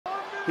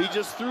He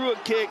just threw a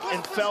kick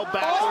and fell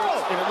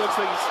backwards, and it looks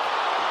like he's...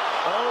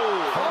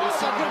 this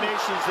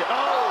combination's it.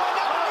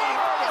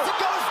 As it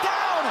goes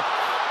down!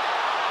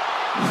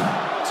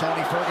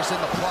 Tony Ferguson,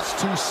 the plus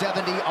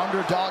 270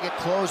 underdog at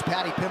close.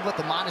 Paddy Pimblett,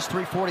 the minus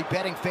 340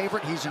 betting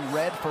favorite. He's in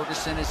red,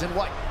 Ferguson is in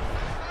white.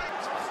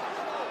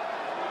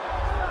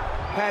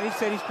 Paddy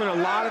said he spent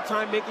a lot of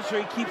time making sure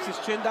he keeps his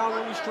chin down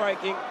when he's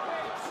striking.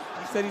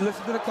 He said he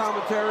listened to the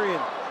commentary,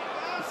 and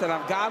he said,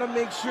 I've got to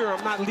make sure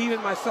I'm not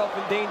leaving myself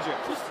in danger.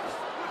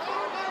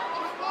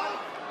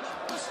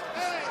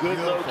 Good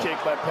low kick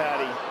by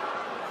Paddy.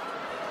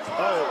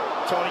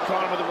 Tony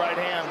caught him with the right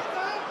hand.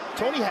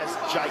 Tony has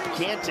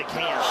gigantic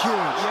hands.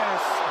 Huge.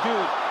 Yes,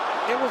 dude.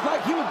 It was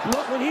like he would,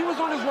 when he was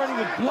on his run, he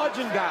would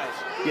bludgeon guys.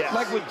 Yes.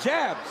 Like with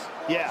jabs.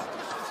 Yeah.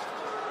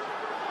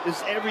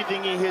 It's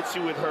everything he hits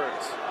you with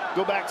hurts.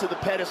 Go back to the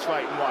Pettis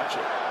fight and watch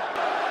it.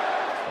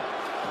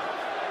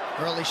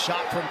 Early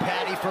shot from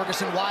Paddy.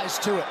 Ferguson wise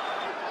to it.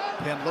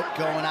 Pimblett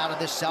going out of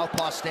this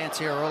southpaw stance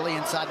here early.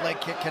 Inside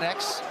leg kick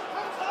connects.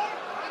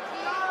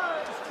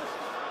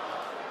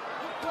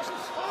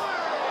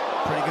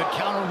 Pretty good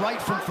counter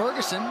right from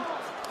Ferguson.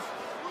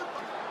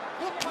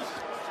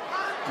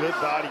 Good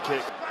body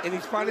kick. And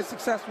he's finding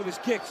success with his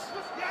kicks.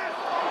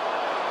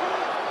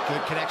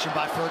 Good connection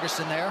by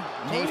Ferguson there.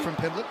 Knee from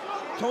Pimblett.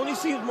 Tony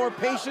seems more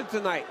patient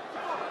tonight.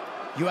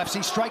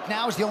 UFC Strike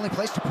Now is the only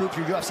place to prove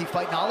your UFC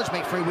fight knowledge.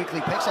 Make free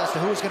weekly picks as to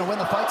who is going to win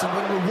the fights and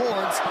win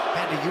rewards.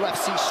 Head to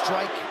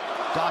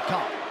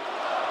UFCstrike.com.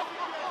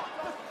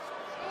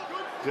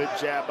 Good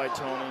jab by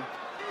Tony.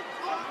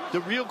 The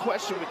real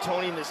question with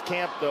Tony in this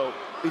camp, though,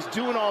 is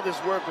doing all this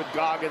work with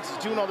Goggins. He's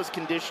doing all this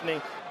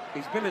conditioning.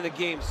 He's been in the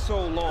game so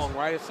long,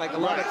 right? It's like a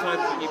lot of times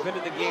when you've been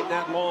in the game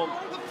that long,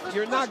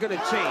 you're not going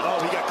to change.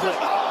 Oh, he got clipped.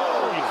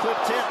 Oh, he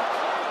clipped him.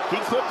 He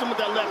clipped him with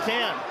that left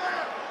hand.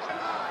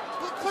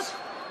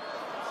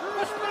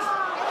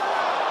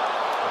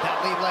 That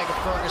lead leg of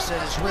Ferguson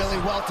is really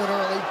welted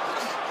early.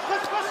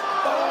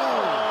 No,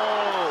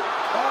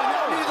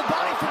 knee to the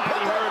body from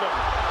Paddy hurt him.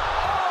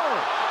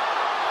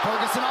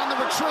 Ferguson on the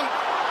retreat.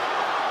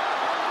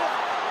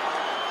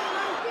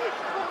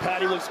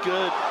 Paddy looks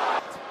good.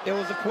 It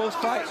was a close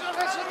fight.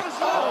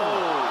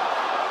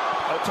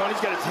 Tony's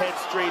got his head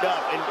straight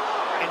up, and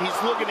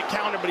he's looking to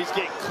counter, but he's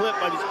getting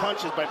clipped by these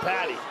punches by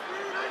Paddy.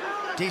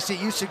 DC,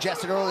 you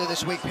suggested earlier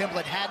this week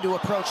Pimblett had to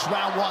approach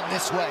round one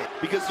this way.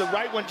 Because the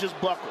right one just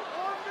buckled.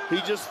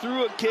 He just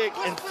threw a kick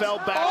and fell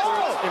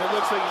backwards, and it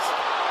looks like he's...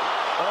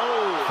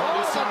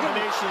 this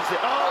combination's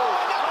it.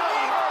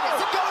 As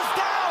it goes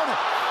down!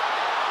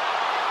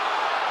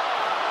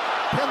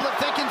 Pimblett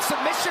thinking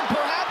submission,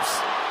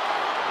 perhaps?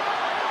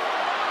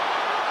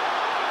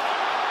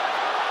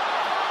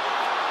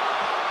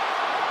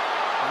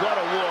 What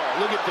a war.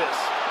 Look at this.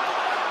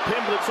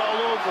 Pimblett's all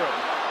over him.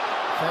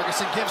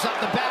 Ferguson gives up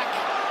the back.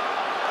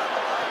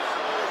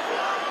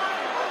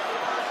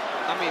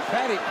 I mean,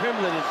 Paddy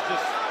Pimblett is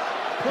just...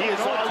 He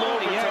is all over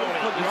Tony.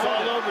 He's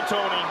all over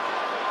Tony.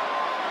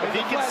 If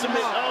he can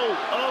submit...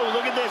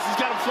 look at this. He's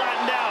got him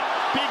flattened out.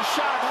 Big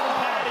shot from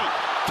Paddy.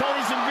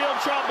 Tony's in real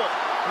trouble.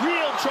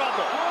 Real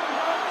trouble.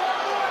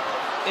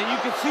 And you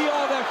can see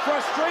all that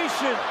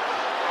frustration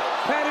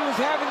Paddy was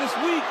having this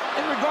week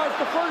in regards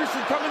to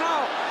Ferguson coming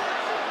out.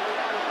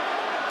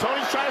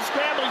 Tony's trying to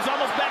scramble. He's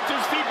almost back to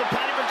his feet, but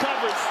Paddy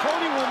recovers.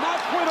 Tony will not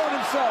quit on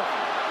himself.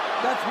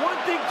 That's one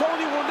thing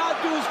Tony will not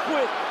do is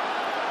quit.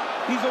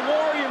 He's a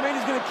warrior, man.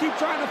 He's going to keep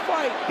trying to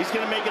fight. He's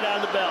going to make it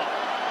out of the belt.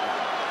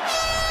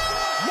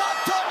 Not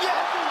done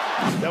yet.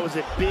 That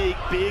was a big,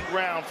 big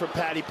round for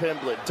Paddy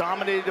Pimblett.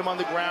 Dominated him on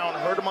the ground,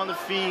 hurt him on the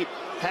feet,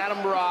 had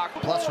him rock.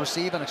 Plus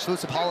receive an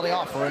exclusive holiday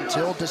offer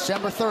until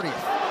December 30th.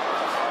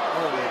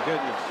 Oh, my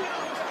goodness.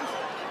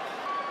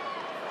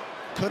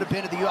 Could have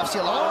been at the UFC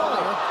a lot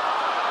earlier.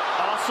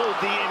 Also,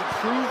 the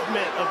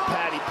improvement of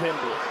Paddy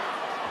Pimblett.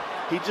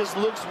 He just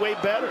looks way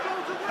better.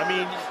 I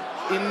mean,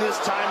 in this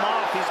time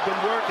off, he's been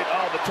working.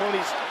 But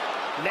Tony's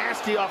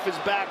nasty off his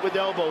back with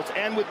elbows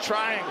and with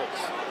triangles.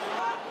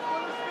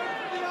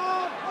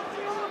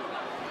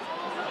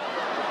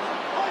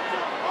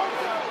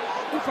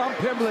 If I'm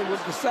Pimblett,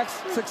 with the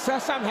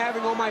success I'm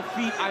having on my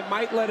feet, I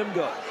might let him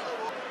go.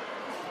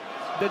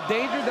 The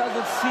danger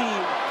doesn't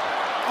seem...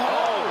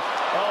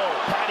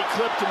 Paddy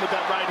clipped him with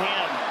that right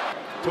hand.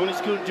 Tony's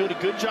doing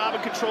a good job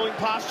of controlling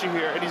posture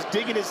here, and he's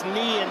digging his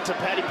knee into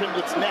Paddy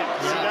Pimblett's neck.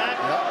 See that?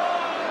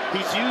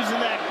 Yep. He's using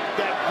that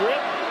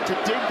grip to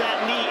dig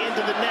that knee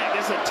into the neck.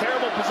 That's a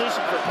terrible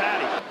position for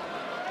Paddy.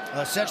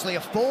 Essentially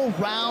a full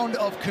round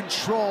of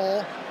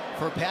control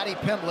for Paddy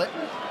Pimblett.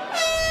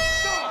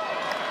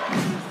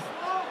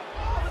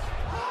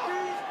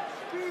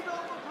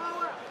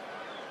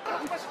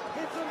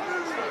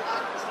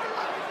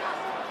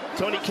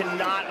 Tony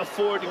cannot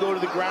afford to go to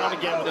the ground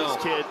again with this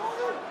kid.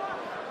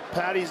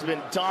 Paddy's been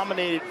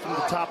dominated from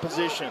the top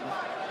position.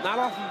 Not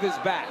off of his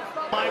back.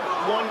 My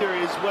wonder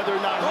is whether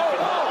or not he can...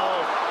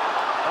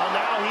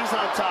 now he's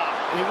on top.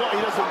 He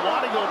doesn't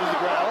want to go to the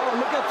ground.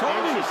 Look at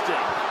Tony.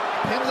 Interesting.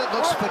 Pimblett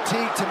looks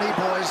fatigued to me,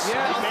 boys.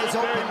 Yeah, He may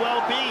very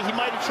well be. He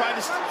might have tried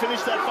to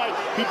finish that fight.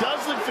 He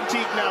does look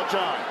fatigued now,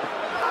 John.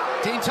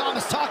 Dean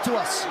Thomas, talk to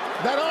us.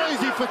 Not only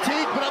is he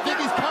fatigued, but I think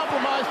he's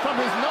compromised from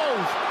his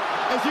nose.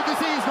 As you can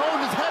see, he's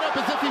holding his head up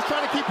as if he's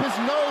trying to keep his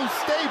nose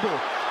stable.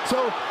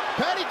 So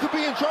Paddy could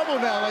be in trouble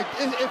now. Like,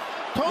 if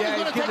Tony's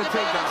going to take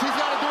advantage, he's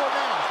got to do it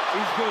now.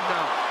 He's good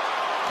now.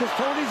 Because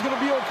Tony's going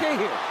to be okay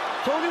here.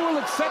 Tony will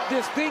accept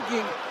this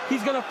thinking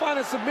he's going to find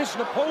a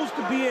submission opposed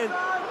to being...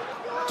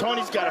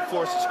 Tony's got to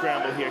force a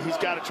scramble here. He's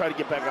got to try to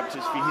get back up to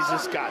his feet. He's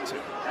just got to.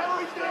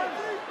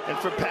 And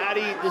for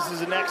Paddy, this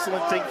is an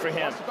excellent thing for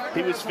him.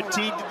 He was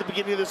fatigued at the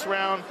beginning of this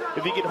round.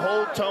 If he can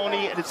hold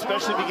Tony, and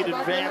especially if he can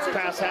advance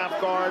past half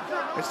guard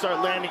and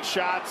start landing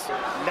shots,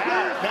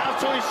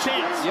 now's Tony's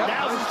chance. Yep.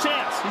 Now's his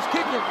chance. He's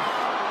kicking.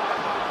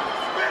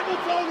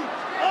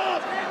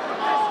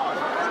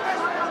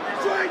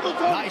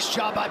 Nice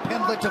job by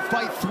Pimblett to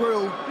fight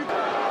through.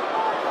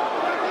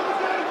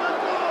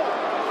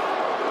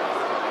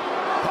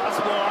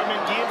 Possible arm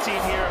and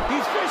guillotine here.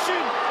 He's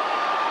fishing.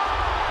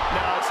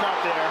 No, it's not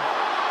there.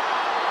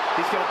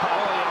 He's going to pop.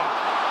 Oh, yeah.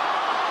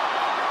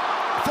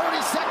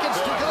 30 seconds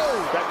to go.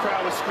 That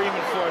crowd was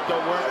screaming for it,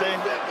 though, weren't they?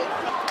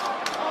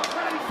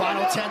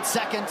 Final 10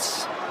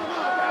 seconds.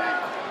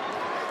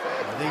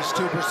 These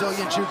two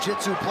Brazilian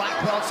Jiu-Jitsu black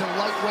belts and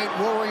lightweight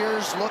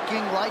warriors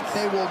looking like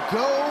they will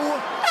go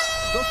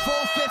the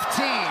full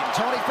 15.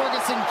 Tony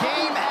Ferguson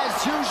game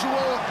as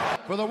usual.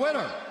 For the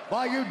winner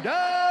by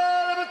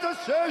unanimous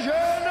decision,